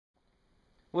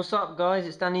What's up guys,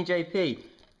 it's Danny JP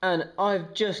and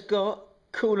I've just got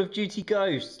Call of Duty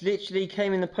Ghosts. Literally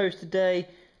came in the post today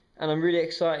and I'm really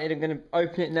excited. I'm going to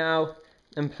open it now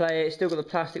and play it. Still got the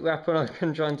plastic wrapper on, I'm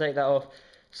going to try and take that off.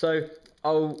 So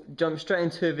I'll jump straight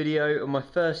into a video of my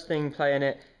first thing playing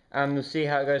it and we'll see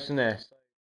how it goes from there.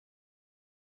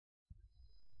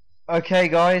 Okay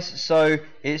guys, so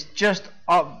it's just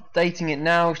updating it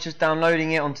now, it's just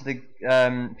downloading it onto the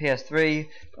PS3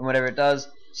 and whatever it does.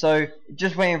 So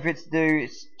just waiting for it to do.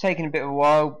 It's taking a bit of a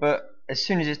while, but as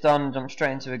soon as it's done, jump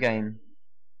straight into a game.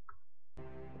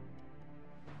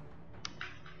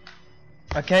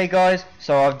 Okay guys,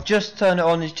 so I've just turned it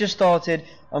on, it's just started.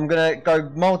 I'm gonna go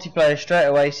multiplayer straight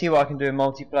away, see what I can do in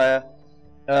multiplayer.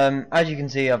 As you can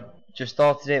see, I've just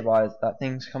started it, but that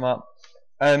thing's come up.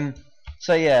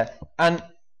 So yeah, and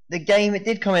the game, it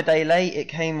did come a day late. It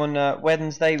came on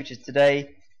Wednesday, which is today,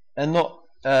 and not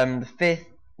the 5th,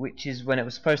 which is when it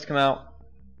was supposed to come out.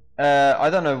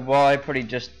 I don't know why, probably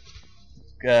just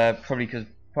probably because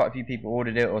quite a few people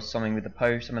ordered it or something with the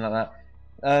post, something like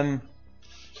that.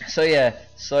 So yeah,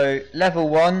 so level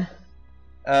 1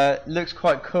 looks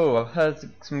quite cool. I've heard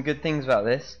some good things about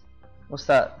this. What's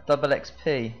that? Double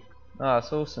XP. Oh,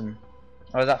 that's awesome.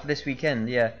 Oh, is that for this weekend?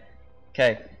 Yeah.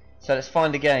 Okay, so let's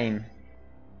find a game.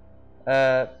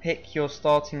 Pick your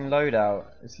starting loadout.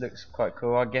 This looks quite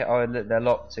cool. Oh look, they're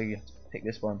locked, so you have to pick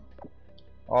this one.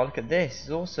 Oh, look at this, it's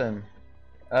awesome.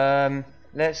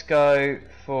 Let's go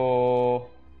for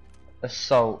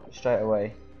Assault straight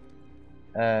away.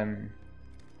 It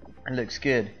looks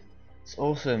good. It's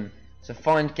awesome. So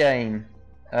find game.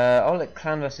 Oh look,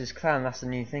 clan versus clan. That's a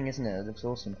new thing, isn't it? It looks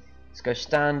awesome. Let's go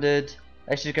standard.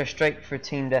 Let's just go straight for a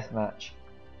team deathmatch.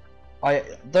 I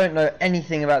don't know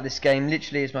anything about this game.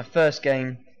 Literally, it's my first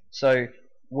game. So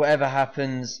whatever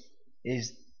happens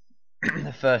is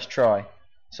the first try.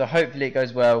 So hopefully it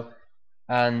goes well,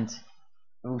 and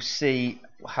we'll see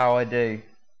how I do.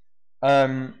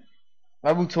 I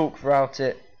will talk throughout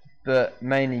it, but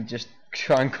mainly just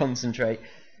try and concentrate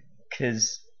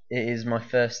because it is my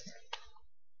first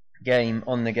game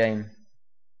on the game.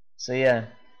 So yeah,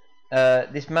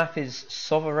 this map is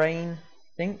Sovereign,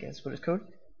 I think that's what it's called,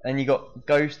 and you got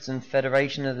Ghosts and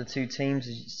Federation are the two teams,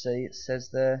 as you see it says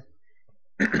there.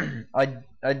 I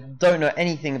don't know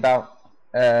anything about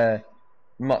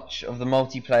much of the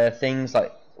multiplayer things,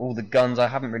 like all the guns. I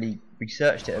haven't really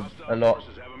researched it a lot,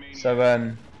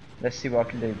 so let's see what I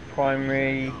can do.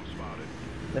 Primary,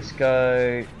 let's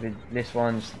go with this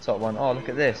one, just the top one. Oh, look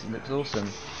at this, it looks awesome.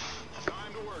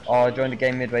 Oh, I joined the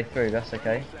game midway through, that's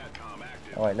okay.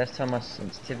 Alright, let's turn my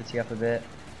sensitivity up a bit.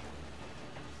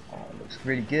 Oh, it looks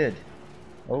really good.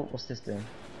 Oh, what's this doing?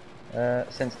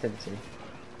 Sensitivity,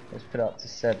 let's put it up to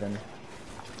 7.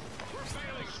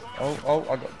 Oh,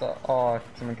 I got that. Oh,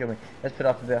 someone killed me. Let's put it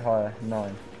up a bit higher.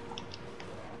 9.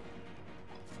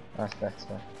 That's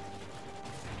better.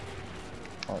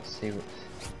 Oh, let's see what.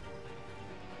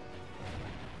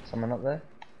 Someone up there?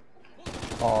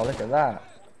 Oh, look at that.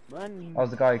 That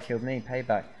was the guy who killed me.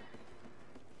 Payback.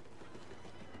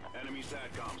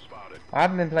 I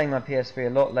haven't been playing my PS3 a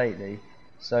lot lately,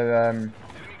 so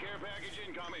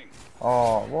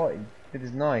oh, what? With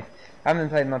his knife. I haven't been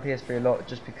playing my PS3 a lot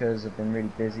just because I've been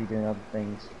really busy doing other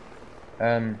things.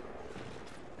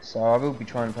 So I will be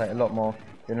trying to play it a lot more,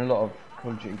 doing a lot of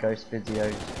Call of Duty Ghosts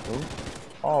videos. Ooh.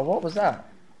 Oh, what was that?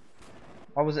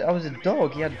 I was a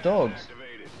dog. He had dogs.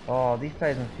 Oh, these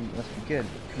players must be good.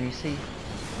 Can you see?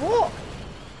 What?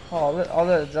 Oh,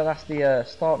 look, that's the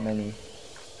start menu.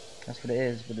 That's what it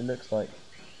is. What it looks like.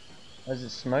 Oh, is it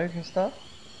smoke and stuff?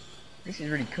 This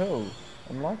is really cool.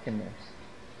 I'm liking this.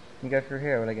 Can you go through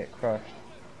here or will I get crushed?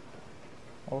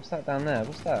 Oh, what's that down there?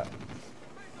 What's that?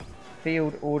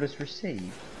 Field orders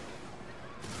received.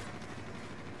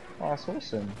 Oh, that's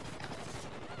awesome.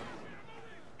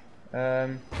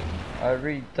 I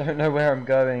really don't know where I'm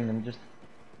going. I'm just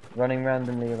running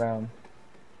randomly around.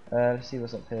 Let's see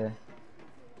what's up here.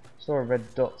 Saw a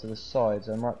red dot to the side,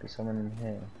 so there might be someone in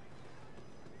here.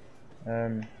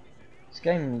 This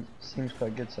game seems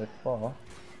quite good so far.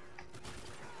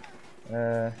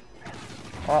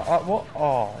 What?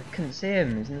 Oh, I couldn't see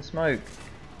him. He's in the smoke.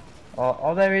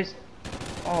 Oh, there is.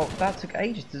 Oh, that took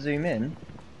ages to zoom in.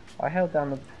 I held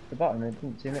down the button and it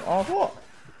didn't zoom in. Oh, what?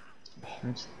 Oh,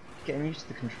 I'm just getting used to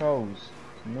the controls. It's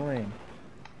annoying.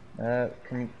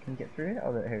 Can you get through it?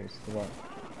 Oh, here it is to the right.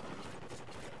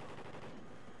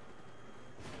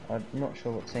 I'm not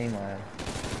sure what team I am.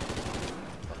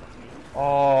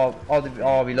 Oh,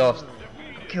 we lost.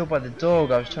 Got killed by the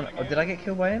dog. I was trying to. Oh, did I get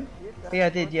killed by him? Yeah, I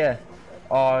did. Yeah.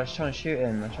 Oh, I was trying to shoot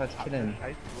him. I tried to kill him.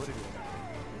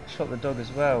 Shot the dog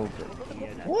as well. But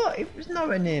what? It was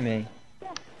nowhere near me.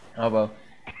 Oh well.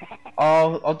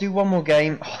 I'll do one more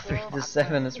game. Oh,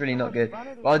 3-7. That's really not good.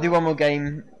 But I'll do one more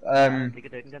game.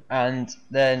 And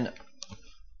then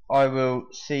I will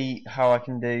see how I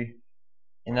can do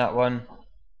in that one.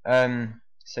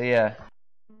 So yeah.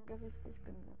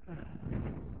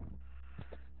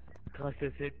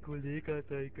 Krasser Kollege,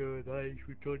 Digga, nein, ich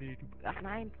bin Johnny. Ach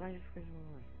nein,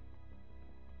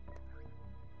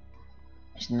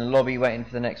 Just in the lobby waiting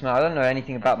for the next map. I don't know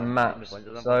anything about the maps,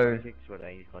 so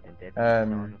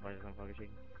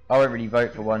I won't really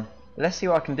vote for one. But let's see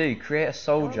what I can do. Create a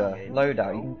soldier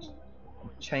loadout. You can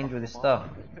change all this stuff.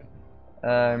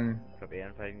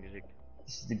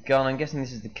 This is the gun. I'm guessing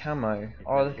this is the camo.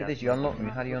 Oh, look at this. You unlock them.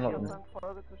 How do you unlock them?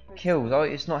 Kills. Oh,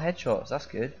 it's not headshots. That's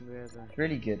good. It's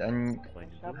really good. And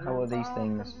how are these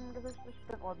things?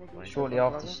 Shortly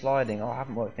after sliding. Oh, I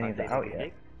haven't worked any of that out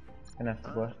yet. Gonna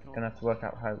have to work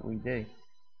out how we do.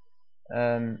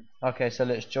 Okay, so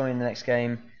let's join the next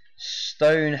game.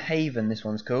 Stone Haven, this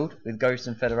one's called, with Ghosts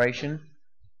and Federation.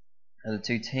 Are the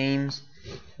two teams.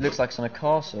 Looks like it's on a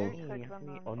castle.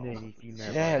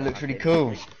 Yeah, it looks really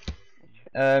cool.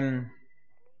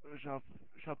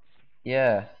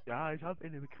 Yeah.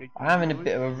 I'm in a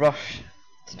bit of a rush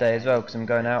today as well because I'm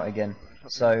going out again.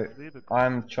 So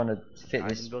I'm trying to fit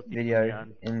this video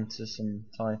into some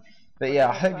time. But yeah,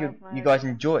 I hope you guys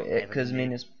enjoy it because I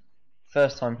mean it's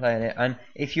first time playing it. And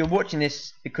if you're watching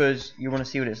this because you want to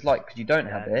see what it's like because you don't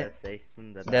have it,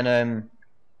 then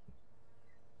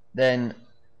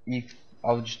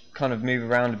I'll just kind of move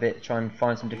around a bit, try and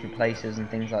find some different places and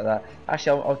things like that.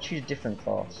 Actually, I'll choose a different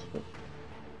class. But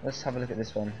let's have a look at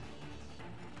this one.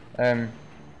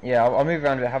 Yeah, I'll move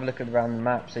around a bit, have a look around the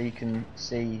map so you can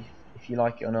see if you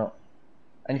like it or not.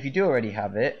 And if you do already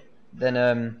have it,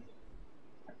 then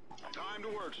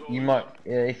you might,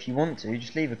 if you want to,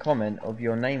 just leave a comment of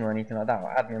your name or anything like that, or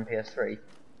add me on PS3,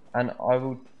 and I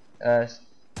will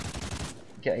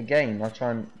get a game. I'll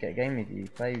try and get a game with you,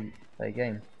 play a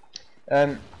game.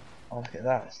 Oh, look at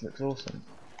that! This looks awesome.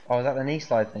 Oh, is that the knee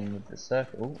slide thing with the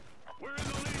circle?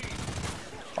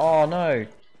 Oh no!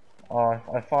 Oh,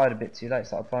 I fired a bit too late.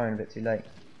 Started firing a bit too late.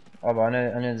 Oh, but I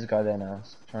know there's a guy there now.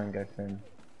 Let's try and go for him.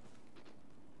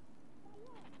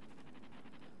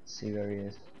 Let's see where he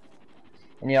is.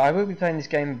 And yeah, I will be playing this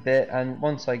game a bit, and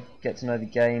once I get to know the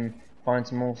game, find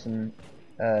some awesome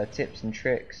tips and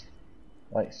tricks,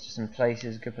 like some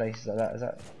places, good places like that. Is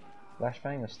that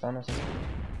flashbang or stun or something?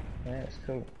 Yeah, it's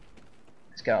cool.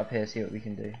 Let's get up here, see what we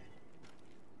can do.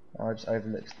 Oh, I just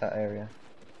overlooked that area.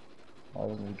 I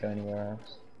wasn't going to go anywhere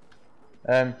else.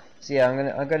 So yeah,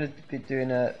 I'm gonna be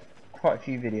doing quite a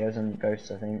few videos on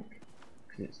Ghosts, I think,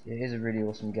 because it is a really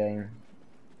awesome game.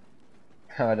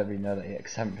 I don't really know that yet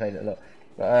because I haven't played it a lot.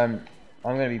 But I'm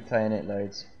going to be playing it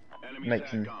loads,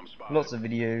 making lots of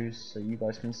videos so you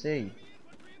guys can see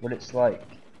what it's like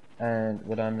and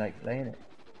what I'm like playing it.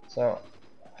 So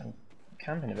I'm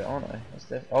camping a bit, aren't I?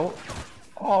 Oh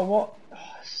what?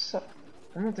 Oh,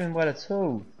 I'm not doing well at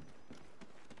all.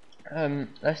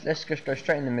 Let's just go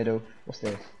straight in the middle. What's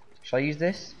this? Should I use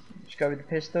this? Should I go with the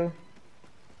pistol?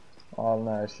 Oh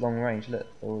no, it's long range. Look,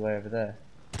 all the way over there.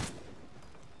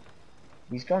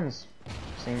 These guns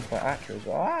seem quite accurate as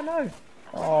well. Ah no!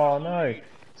 Oh no!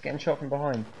 It's getting shot from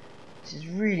behind. This is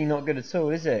really not good at all,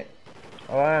 is it?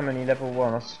 Oh, I am only level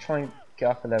 1. I'll just try and get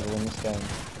up a level in this game.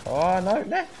 Oh no!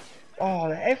 Left! Oh,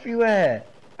 they're everywhere!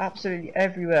 Absolutely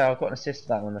everywhere. I've got an assist for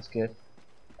that one. That's good.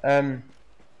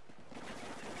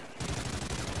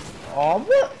 Oh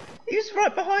what? He was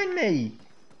right behind me.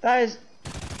 That is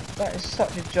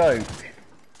such a joke.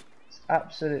 It's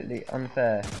absolutely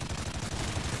unfair.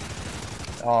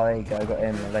 Oh, there you go, got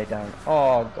him, I lay down.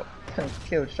 Oh, got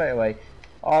killed straight away.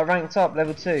 Oh, I ranked up,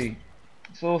 level 2.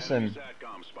 It's awesome.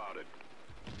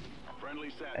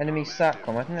 Enemy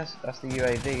SATCOM, I think that's the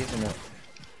UAV, isn't it?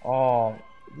 Oh,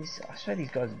 I swear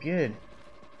these guys are good.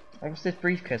 I got this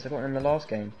briefcase, I got it in the last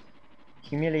game.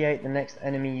 Humiliate the next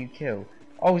enemy you kill.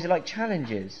 Oh, is it like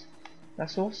challenges?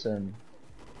 That's awesome.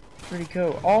 It's really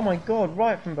cool. Oh my god,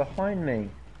 right from behind me.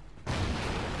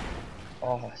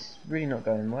 Oh, it's really not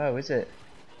going well, is it?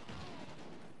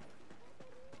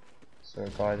 Saw a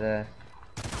guy there.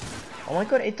 Oh my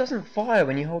god, it doesn't fire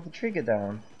when you hold the trigger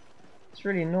down. It's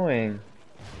really annoying.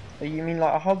 Oh, you mean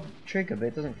like I hold the trigger but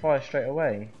it doesn't fire straight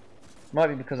away? Might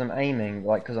be because I'm aiming,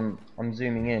 like because I'm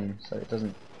zooming in, so it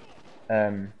doesn't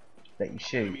let you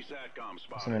shoot.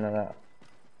 Or something like that.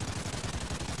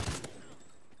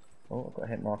 Oh, I've got a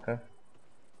hit marker.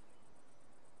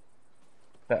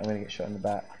 Bet I'm gonna get shot in the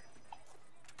back.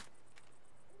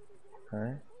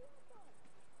 Okay.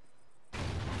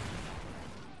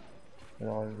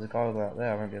 Oh, there's a guy over out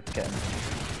there, I won't be able to get him.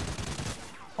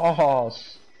 Oh,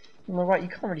 On the right, you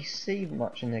can't really see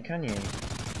much in there, can you?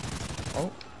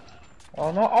 Oh,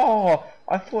 oh no! Oh,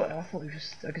 I thought I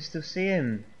could still see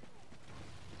him.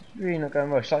 It's really not going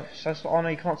well. Oh no,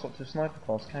 you can't swap to a sniper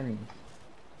class, can you?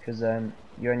 Because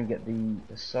you only get the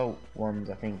assault ones.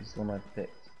 I think is the one I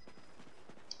picked.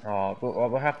 Oh, but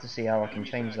we'll have to see how I can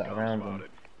change that around and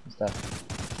stuff.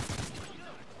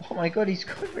 Oh my god, he's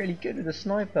got really good with the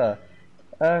sniper.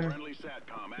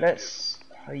 Let's.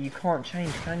 Oh, you can't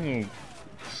change, can you?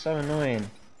 It's so annoying.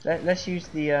 Let's use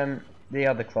the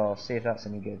other class. See if that's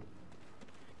any good.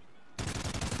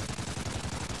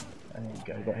 There you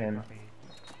go, got him.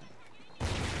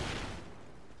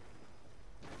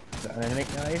 Is that an enemy?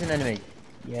 No, it is an enemy.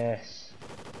 Yes.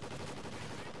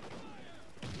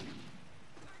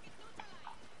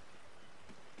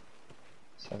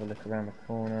 Let's have a look around the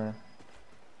corner.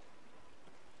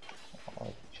 Oh,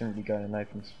 I shouldn't be going in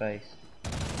open space.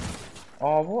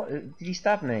 Oh, what? Did he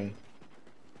stab me?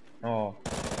 Oh.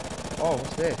 Oh,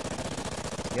 what's this?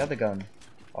 The other gun.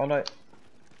 Oh no.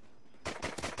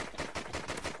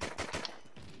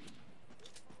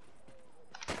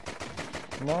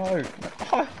 No.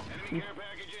 Oh,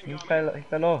 he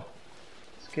fell off.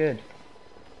 It's good.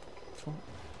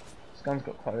 This gun's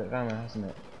got quite a bit of ammo, hasn't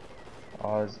it?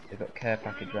 Oh, they've got a care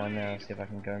package around there. I'll see if I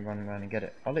can go and run around and get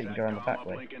it. I'll let you go around the back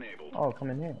way. Oh, come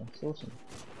in here. That's awesome.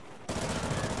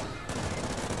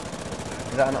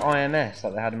 Is that an IMS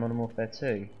like they had in Modern Warfare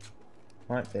 2?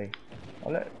 Might be.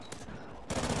 Oh look.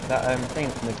 That thing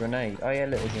from the grenade. Oh yeah,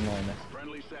 look, it's an IMS.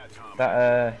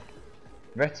 That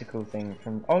reticle thing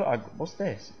from. Oh look, what's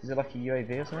this? Is it like a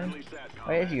UAV or something?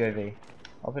 Oh, it is UAV.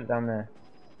 I'll put it down there.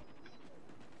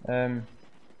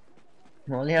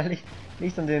 Well, yeah, at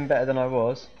least I'm doing better than I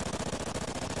was.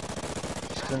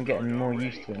 Just 'cause I'm getting more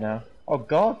used to it now. Oh,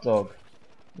 guard dog.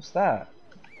 What's that?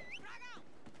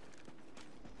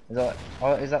 Is that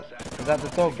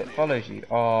the dog that follows you?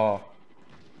 Oh,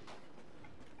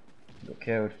 got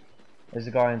killed. There's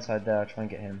a guy inside there. I'll try and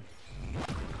get him.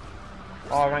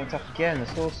 Oh, I ranked up again.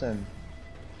 That's awesome.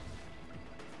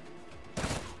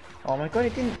 Oh my god,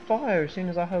 it didn't fire as soon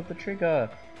as I held the trigger.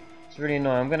 It's really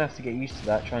annoying. I'm gonna have to get used to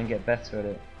that. Try and get better at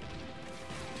it.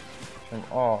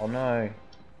 Oh no,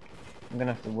 I'm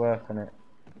gonna have to work on it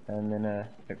and then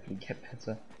hopefully get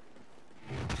better.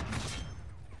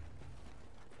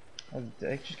 Oh,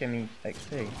 it just gave me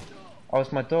XP. Oh,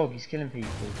 it's my dog. He's killing people.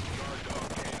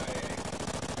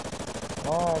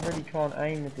 Oh, I really can't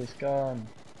aim with this gun.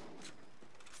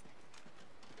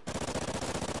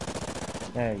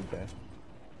 There you go.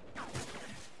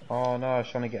 Oh no, I was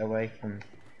trying to get away from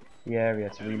the area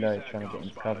to reload, trying to get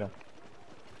into cover.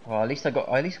 Oh, at least I got,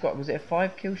 was it a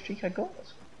 5 kill streak I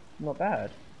got? Not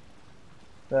bad.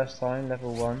 First time,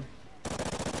 level 1.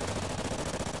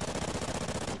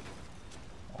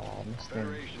 Oh, I missed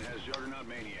him.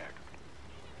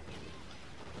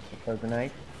 Throw a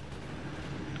grenade.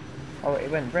 Oh,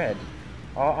 it went red.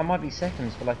 Oh, I might be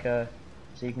seconds for like a,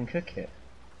 so you can cook it.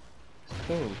 It's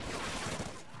cool.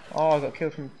 Oh, I got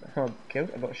killed from, I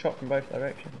got shot from both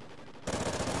directions.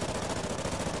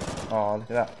 Oh,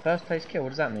 look at that. First place kill, what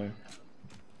does that mean?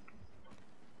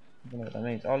 I don't know what that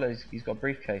means. Oh, look, he's got a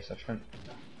briefcase. I'll try and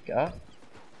get up.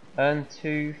 Earn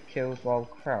 2 kills while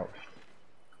crouched.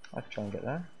 I could try and get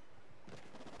that.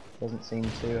 Doesn't seem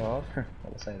too hard.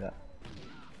 I'll say that.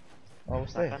 Oh,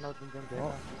 what's this?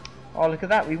 Oh, look at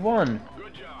that, we won!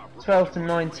 12 to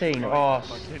 19. Oh,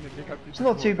 it's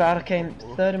not too bad. I came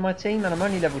 3rd in my team and I'm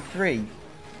only level 3.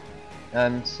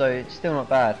 So it's still not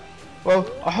bad. Well,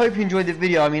 I hope you enjoyed the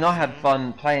video. I mean, I had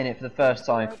fun playing it for the first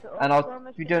time, and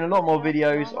I'll be doing a lot more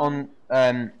videos on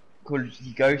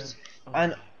CoD Ghosts,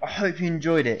 and I hope you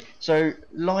enjoyed it. So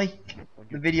like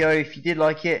the video if you did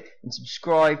like it, and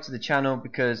subscribe to the channel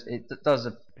because it does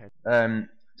a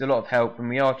lot of help, and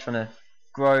we are trying to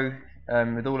grow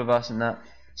with all of us and that.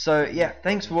 So yeah,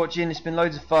 thanks for watching. It's been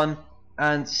loads of fun,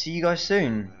 and see you guys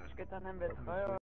soon.